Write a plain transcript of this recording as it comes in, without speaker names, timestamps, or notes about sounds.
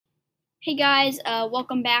Hey guys,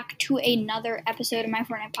 welcome back to another episode of my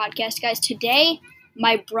Fortnite podcast, guys. Today,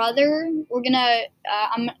 my brother, we're gonna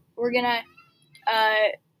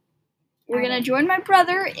join my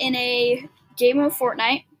brother in a game of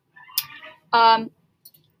Fortnite. And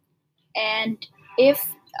if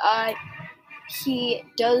he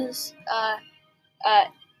does,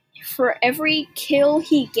 for every kill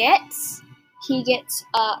he gets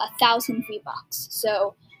 1,000 V-Bucks.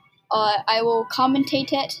 So I will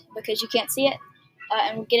commentate it because you can't see it,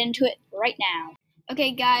 and we'll get into it right now.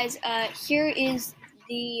 Okay, guys, here is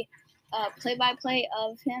the play-by-play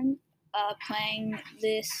of him playing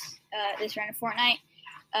this round of Fortnite.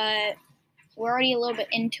 We're already a little bit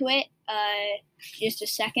into it. Just a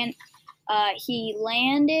second. He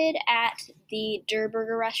landed at the Der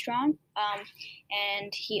Burger restaurant,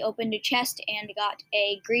 and he opened a chest and got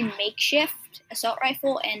a green makeshift assault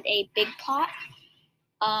rifle and a big pot.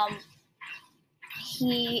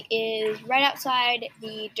 He is right outside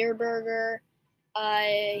the Der Burger.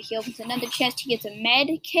 He opens another chest. He gets a med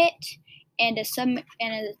kit and a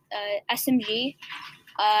SMG.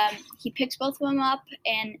 He picks both of them up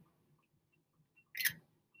and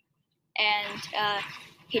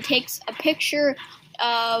he takes a picture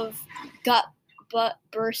of Gutbot,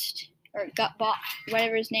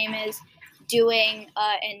 whatever his name is, doing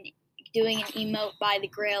an emote by the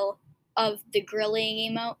grill of the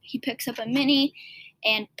grilling emote. He picks up a mini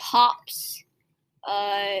and pops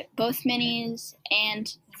both minis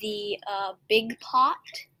and the big pot.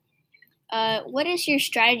 What is your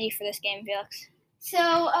strategy for this game, Felix?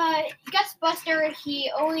 So, Gustbuster,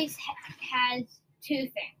 he always has two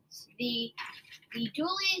things. The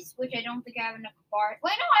dualies, which I don't think I have enough bars.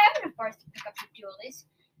 Well, no, I have enough bars to pick up the dualies.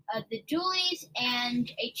 The dualies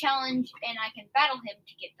and a challenge, and I can battle him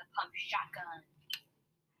to get the pump shotgun.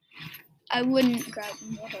 I wouldn't grab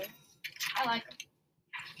water. I like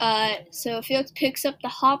them. So Felix picks up the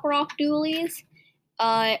Hop Rock dualies,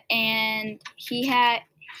 and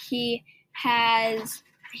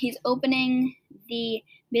he's opening the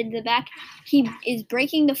mid to the back. He is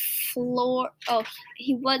breaking the floor. Oh,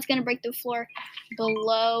 he was gonna break the floor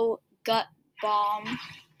below Gut Bomb.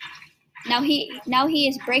 Now he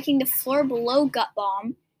is breaking the floor below Gut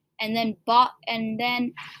Bomb, and then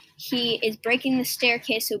he is breaking the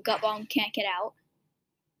staircase so Gut Bomb can't get out.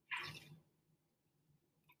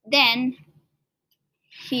 Then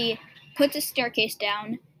he puts a staircase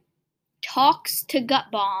down, talks to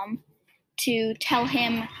Gut Bomb to tell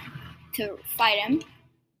him to fight him.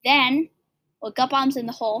 Then, Gut Bomb's in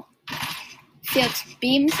the hole, Felix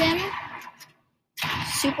beams him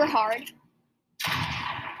super hard.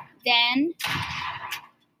 Then,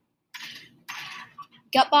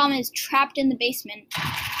 Gut Bomb is trapped in the basement,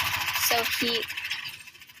 so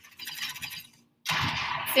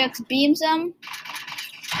Felix beams him,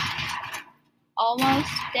 almost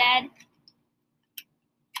dead.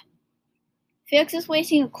 Felix is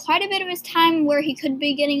wasting quite a bit of his time where he could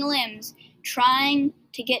be getting limbs, trying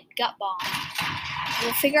to get Gut Bomb.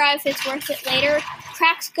 We'll figure out if it's worth it later.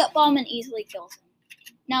 Cracks Gut Bomb and easily kills him.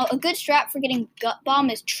 Now, a good strat for getting Gut Bomb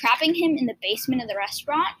is trapping him in the basement of the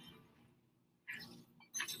restaurant.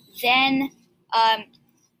 Then,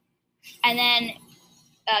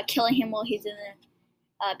 killing him while he's in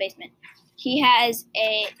the basement. He has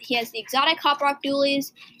the exotic Hop Rock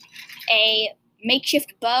dualies, a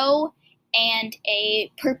makeshift bow, and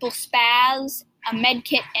a purple spaz, a med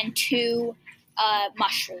kit, and 2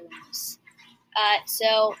 mushrooms.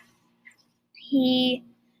 So he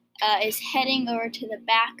is heading over to the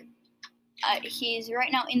back. He's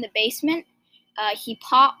right now in the basement. He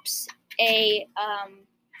pops a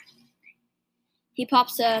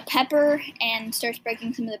pepper and starts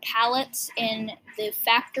breaking some of the pallets in the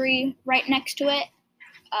factory right next to it.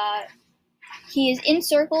 He is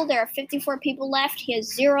encircled. There are 54 people left. He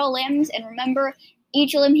has 0 limbs, and remember,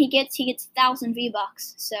 each limb he gets 1,000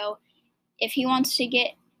 V-Bucks. So if he wants to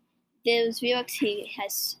get those V-Bucks, he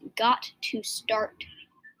has got to start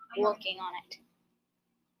working on it.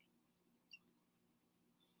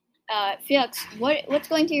 Felix, what's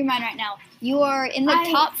going through your mind right now? You are in the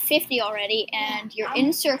top 50 already, and you're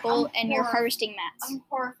in circle, and you're harvesting mats. I'm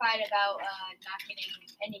horrified about not getting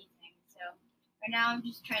anything. So right now I'm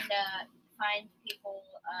just trying to find people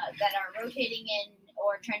that are rotating in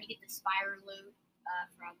or trying to get the Spire loot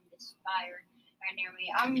from the Spire right near me.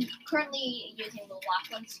 I'm currently using the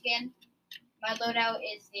Lachlan skin. My loadout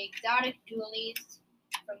is the exotic dualies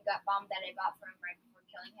from Gut Bomb that I bought from him right before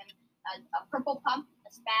killing him. A purple pump, a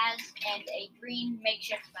spaz, and a green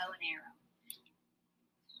makeshift bow and arrow.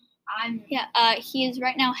 He is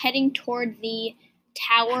right now heading toward the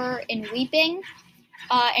tower in Weeping.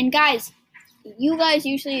 And guys, you guys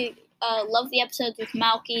usually love the episodes with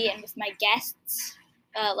Malky and with my guests,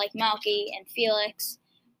 like Malky and Felix.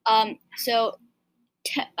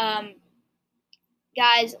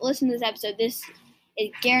 Guys, listen to this episode. This is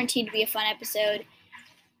guaranteed to be a fun episode,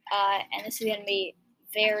 and this is going to be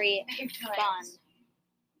very fun.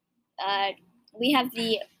 We have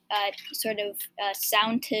the sort of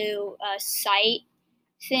sound to sight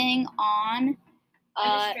thing on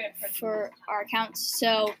for our accounts.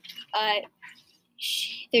 So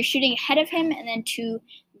they're shooting ahead of him and then to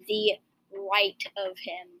the right of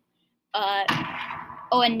him.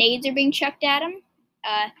 And nades are being chucked at him.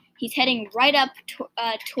 He's heading right up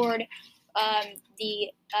toward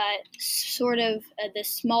the sort of the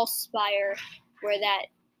small spire where that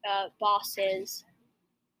boss is.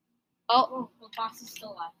 Oh, the boss is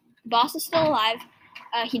still alive. Boss is still alive.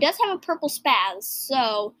 He does have a purple spaz,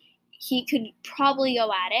 so he could probably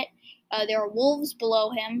go at it. There are wolves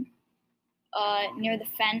below him near the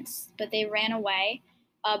fence, but they ran away.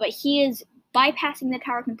 But he is bypassing the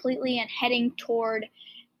tower completely and heading toward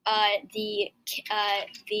the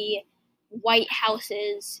white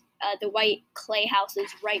houses, the white clay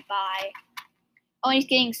houses right by. Oh, and he's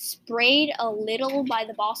getting sprayed a little by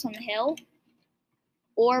the boss on the hill,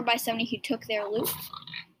 or by somebody who took their loot.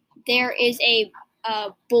 There is a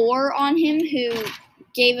boar on him who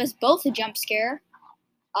gave us both a jump scare.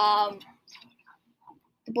 The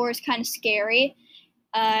boar is kind of scary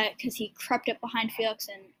because he crept up behind Felix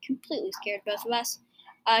and completely scared both of us.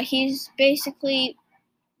 He's basically,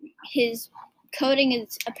 his coding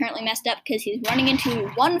is apparently messed up because he's running into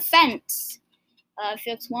one fence.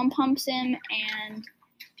 Felix one pumps him and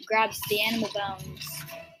grabs the animal bones.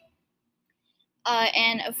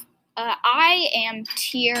 I am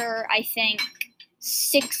tier, I think,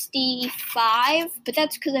 65, but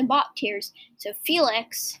that's because I bought tiers. So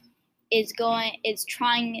Felix is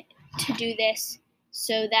trying to do this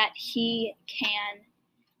so that he can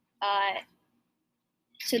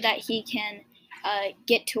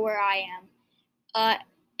get to where I am.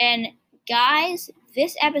 And guys,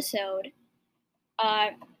 this episode,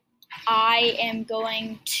 I am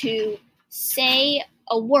going to say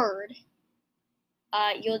a word.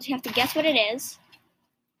 You'll just have to guess what it is.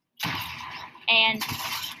 And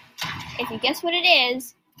if you guess what it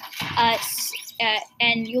is,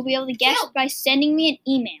 and you'll be able to guess by sending me an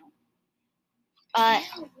email.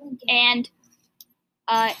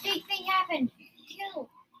 Big thing happened. Kill.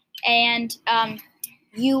 And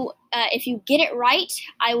you, if you get it right,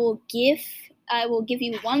 I will give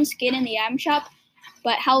you one skin in the item shop.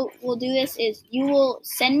 But how we'll do this is you will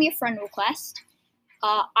send me a friend request.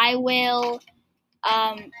 I will.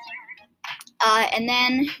 And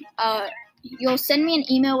then you'll send me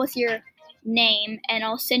an email with your name, and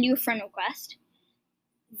I'll send you a friend request.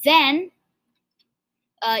 Then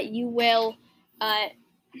you will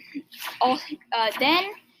on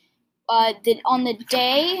the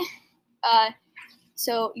day,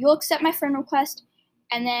 so you'll accept my friend request,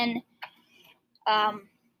 and then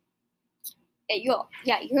you'll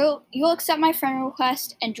accept my friend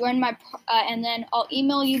request and join my and then I'll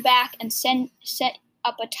email you back and set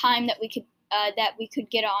up a time that we could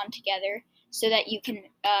get on together, so that you can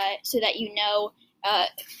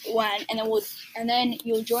when, and then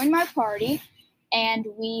you'll join my party, and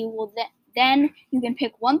we will then you can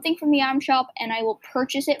pick one thing from the item shop and I will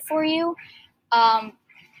purchase it for you,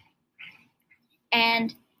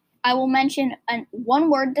 and I will mention one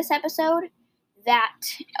word this episode that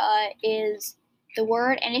is the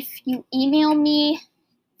word, and if you email me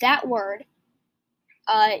that word,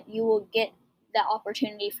 you will get the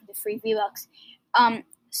opportunity for the free V-Bucks.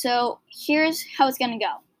 So here's how it's going to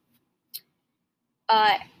go.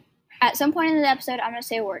 At some point in the episode, I'm going to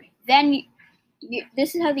say a word. Then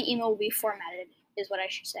this is how the email will be formatted, is what I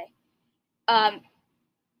should say.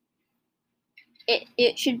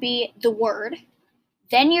 It should be the word,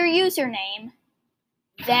 then your username,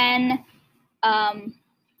 then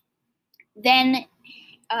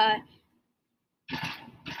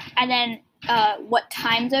what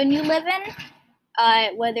time zone you live in,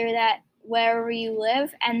 wherever you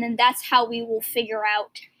live, and then that's how we will figure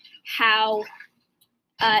out how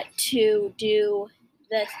to do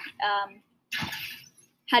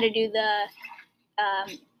the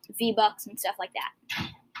V-Bucks and stuff like that.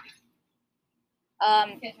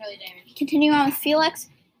 Really damaged. Continue on with Felix.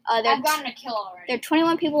 I've gotten a kill already. There are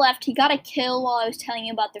 21 people left. He got a kill while I was telling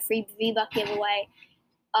you about the free V-Buck giveaway.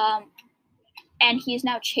 And he is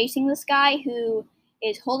now chasing this guy who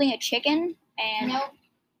is holding a chicken. And nope.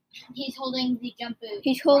 He's holding the jump boost.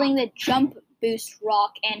 He's holding the jump boost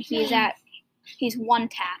rock, and he's one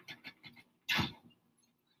tap.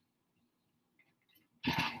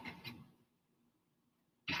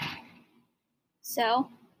 So,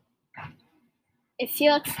 if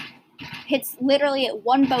Felix hits literally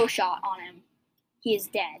one bow shot on him, he is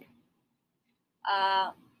dead.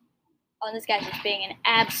 This guy's just being an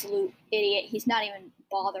absolute idiot. He's not even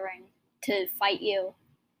bothering to fight you.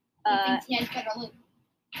 He thinks he has better loot.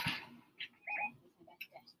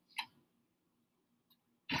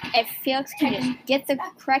 If Felix can just get the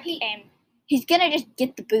correct aim, he's gonna just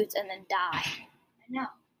get the boots and then die. I know.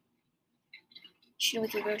 Shoot him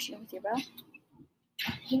with your bow, shoot him with your bow.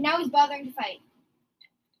 Now he's bothering to fight.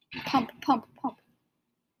 Pump, pump, pump.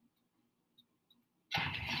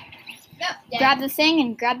 Yep. Grab the thing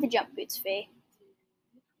and grab the jump boots, Faye.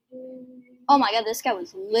 Oh my god, this guy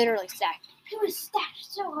was literally stacked. He was stacked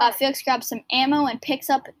so hard. Felix grabs some ammo and picks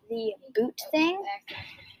up the boot thing.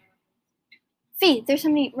 Fee, there's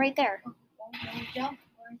somebody right there. Oh, no, jump.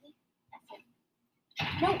 Where is he? That's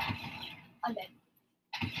it. No. I'm dead.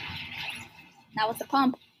 Now with the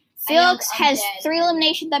pump. Felix has dead. 3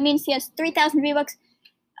 eliminations. That means he has 3,000 V-Bucks.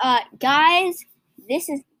 Guys, this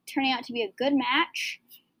is turning out to be a good match.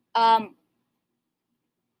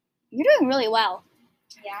 You're doing really well.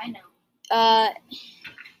 Yeah, I know.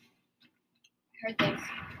 Heard this.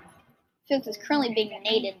 Felix is currently being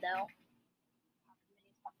naded, though.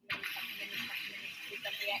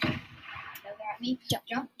 No, they're at me. Jump,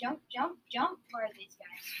 jump, jump, jump, jump. Where are these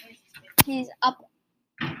guys? Where's this guy? He's up.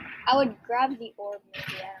 I would grab the orb, maybe.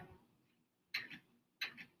 I don't know.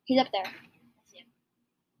 He's up there. I see him.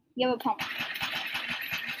 You have a pump.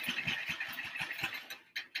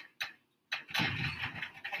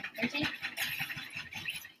 There's he.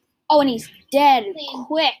 Oh, and he's dead Clean.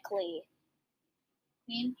 quickly.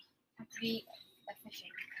 Clean. Have to be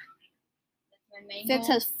efficient. That's my main Felix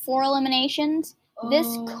goal. has 4 eliminations. This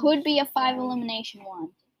Oh, could be a 5 sorry. elimination one.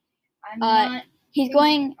 I'm not. He's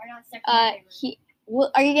going. Are not second favorite.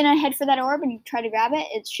 Are you gonna head for that orb and try to grab it?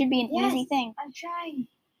 It should be an Yes, easy thing. I'm trying.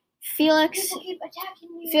 Felix. People keep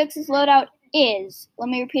attacking me. Felix's loadout is. Let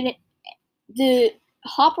me repeat it. The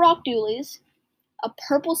Hop Rock Dualies, a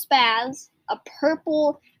purple Spaz, a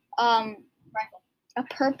purple Rifle. a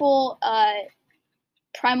purple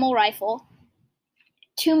primal rifle,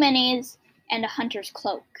 2 minis, and a hunter's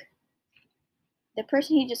cloak. The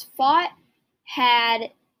person he just fought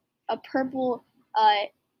had a purple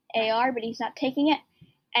AR, but he's not taking it.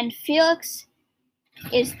 And Felix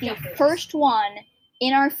is the Jump boots. first one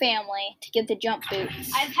in our family to get the jump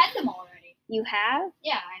boots. I've had them already. You have?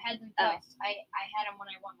 Yeah, I had them Oh. twice. I had them when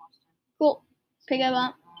I won last time. Cool. Pick them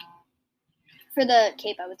up for the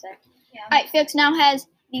cape, I would say. Yeah. Alright, Felix now has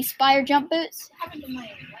the Spire jump boots. What happened to my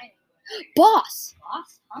lighting? Boss!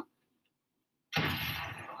 Boss? Huh?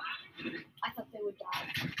 I thought they would die.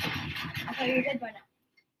 I thought you were dead by now.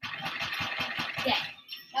 Dead.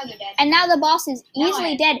 Now they're dead. And now the boss is Now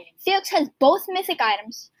easily I dead. see. Felix has both mythic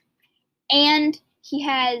items, and he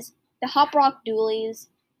has the Hop Rock Dualies.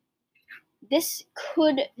 This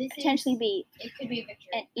could This potentially be It could be a victory.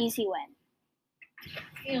 an easy win.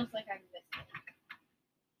 Feels like I'm missing.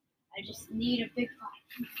 I just need a big pot.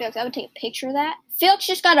 Felix, I would take a picture of that. Felix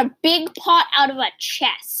just got a big pot out of a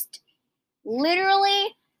chest.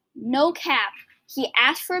 Literally, no cap. He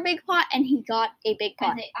asked for a big pot, and he got a big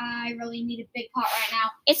pot. I really need a big pot right now.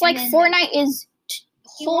 It's and like then Fortnite is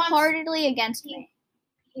He wants- wholeheartedly against me.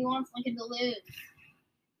 He wants Lincoln to lose.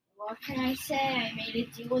 What can I say? I made a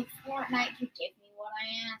deal with Fortnite to give me what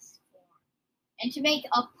I asked for, and to make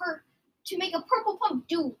a purple pump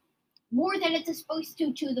do more than it's supposed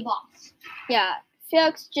to the boss. Yeah,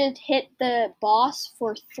 Felix just hit the boss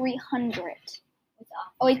for 300. With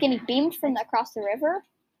Oh, he's getting beamed from across the river?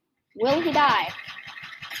 Will he die?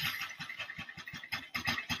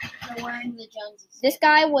 They're wearing the Joneses. This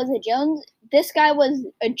guy was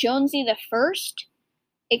a Jonesy the first,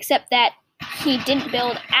 except that he didn't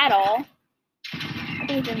build at all. I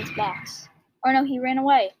think he's in this box. Or no, he ran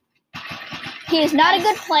away. He is not a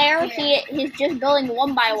good player. He's just building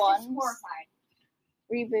one by He's just one. horrified.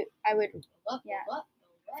 Reboot. I would. Look, Yeah. look.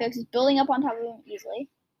 Felix is building up on top of him easily.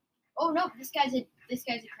 Oh no, this guy's a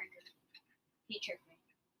cranker. He tricked me.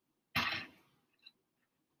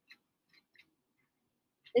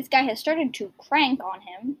 This guy has started to crank on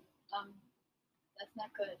him. That's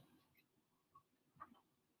not good.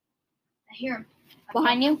 I hear him.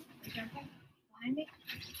 Behind you. Behind me.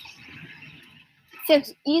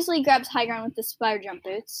 Felix easily grabs high ground with the Spire jump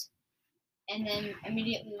boots. And then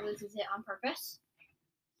immediately loses it on purpose.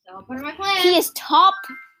 So I'll put in my plan. He is top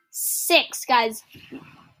 6, guys.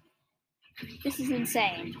 This is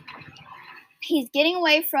insane. He's getting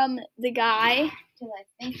away from the guy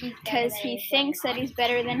because he thinks that he's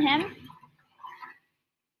better than him.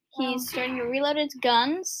 He's starting to reload his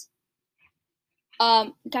guns.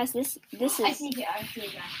 Guys, this I is. see a guy.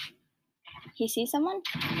 He sees someone,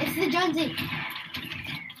 It's the Jonesy.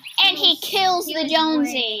 and he kills He the was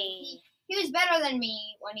Jonesy. He was better than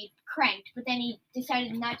me when he cranked, but then he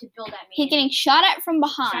decided not to build at me. He's getting shot at from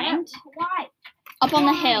Shut up. behind, Why? up on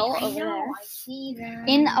the Why? hill I over know, there, I see them.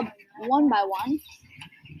 in a 1x1.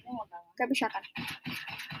 Grab your shotgun.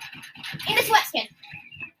 In a sweat skin.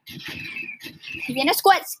 He's in a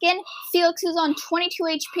sweat skin. Felix is on 22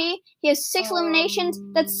 HP. He has 6 eliminations.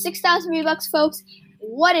 That's 6,000 V-Bucks, folks.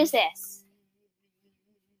 What is this?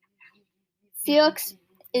 Felix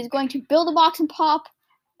is going to build a box and pop.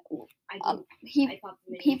 I popped the He minis.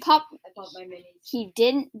 popped. I popped my minis. He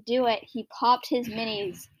didn't do it. He popped his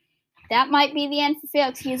minis. That might be the end for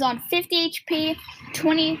Felix. He is on 50 HP,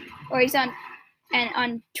 20, or he's on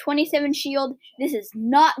 27 shield. This is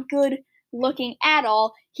not good looking at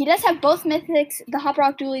all. He does have both mythics, the Hop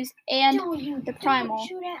Rock Dualies, and the Primal. Don't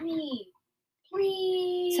shoot at me.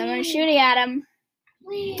 Please. Someone's shooting at him.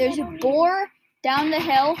 Please. There's a boar down the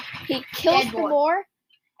hill. He kills Dead the boar. boar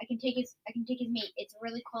I can take his meat. It's a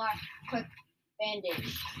really quick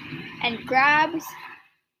bandage. and grabs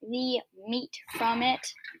the meat from it.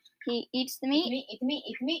 He eats the meat. Eat the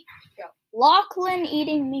meat. Go. Lachlan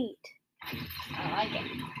eating meat. I like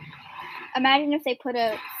it. Imagine if they put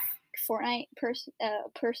a Fortnite person,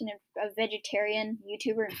 a vegetarian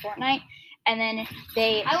YouTuber in Fortnite, and then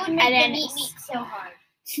they. I would make and then, them eat meat so hard.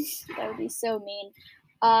 That would be so mean.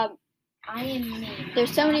 I am mean.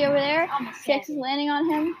 There's somebody over there. Almost Felix dead. is landing on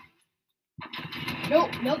him.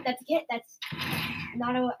 Nope, that's a kid. That's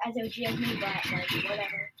not as OG as me, but like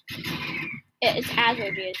whatever. It's as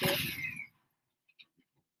OG as you.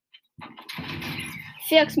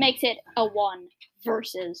 Felix makes it a 1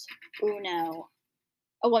 versus Uno.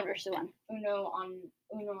 A 1 versus 1. Uno on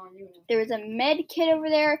Uno. There is a med kit over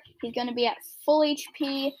there. He's going to be at full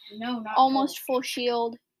HP, No, not almost full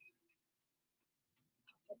shield.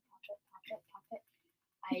 Pop it.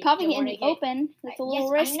 He's popping it in the open. That's a little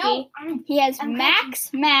risky. I know. He has I'm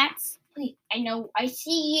max mats. Please, I know. I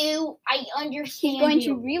see you. I understand. He's going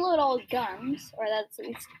you. to reload all his guns, or that's at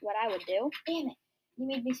least what I would do. Damn it! You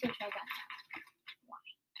made me switch my gun. Why?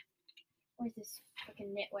 Where's this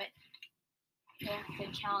freaking nitwit? That's the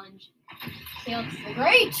challenge. Felix the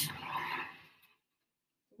Great.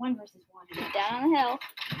 1 versus 1. He's down on the hill.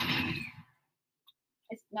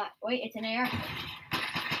 It's not. Wait, it's an AR.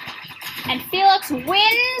 And Felix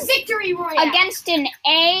wins Victory Royale against an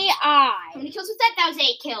AI. How many kills was that? That was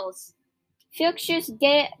 8 kills. Felix just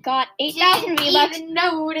got 8,000 V-Bucks. Even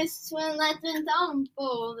notice when that's been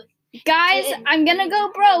tumbled. Guys, I'm gonna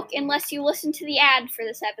go broke unless you listen to the ad for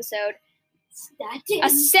this episode. A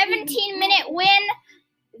 17-minute win.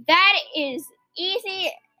 That is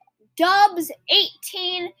easy. Dubs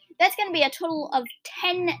 18. That's gonna be a total of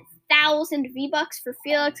 10,000 V-Bucks for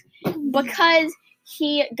Felix because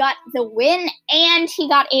he got the win and he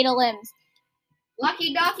got 8 limbs.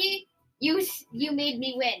 Lucky Docky, you made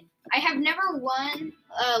me win. I have never won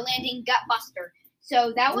landing Gutbuster,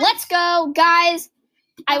 so that was. Let's go, guys.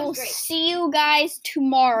 I was will great. see you guys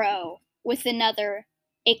tomorrow with another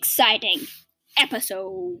exciting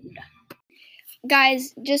episode.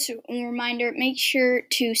 Guys, just a reminder, make sure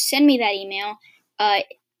to send me that email.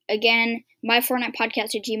 Again,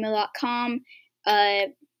 myfortnitepodcast@gmail.com.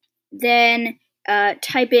 Then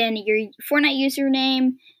type in your Fortnite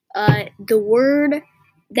username, the word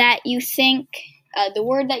that you think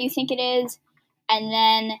it is, and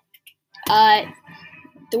then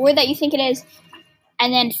the word that you think it is,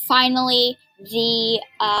 and then finally the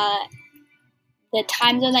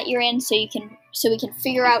time zone that you're in, so we can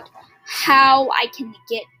figure out how I can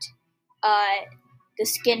get the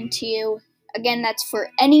skin to you. Again, that's for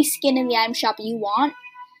any skin in the item shop you want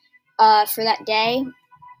for that day.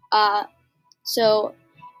 So,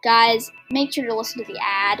 guys, make sure to listen to the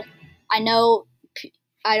ad. I know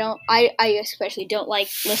I especially don't like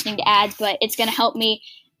listening to ads, but it's going to help me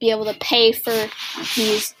be able to pay for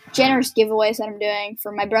these generous giveaways that I'm doing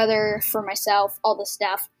for my brother, for myself, all this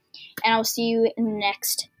stuff. And I'll see you in the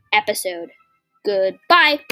next episode. Goodbye.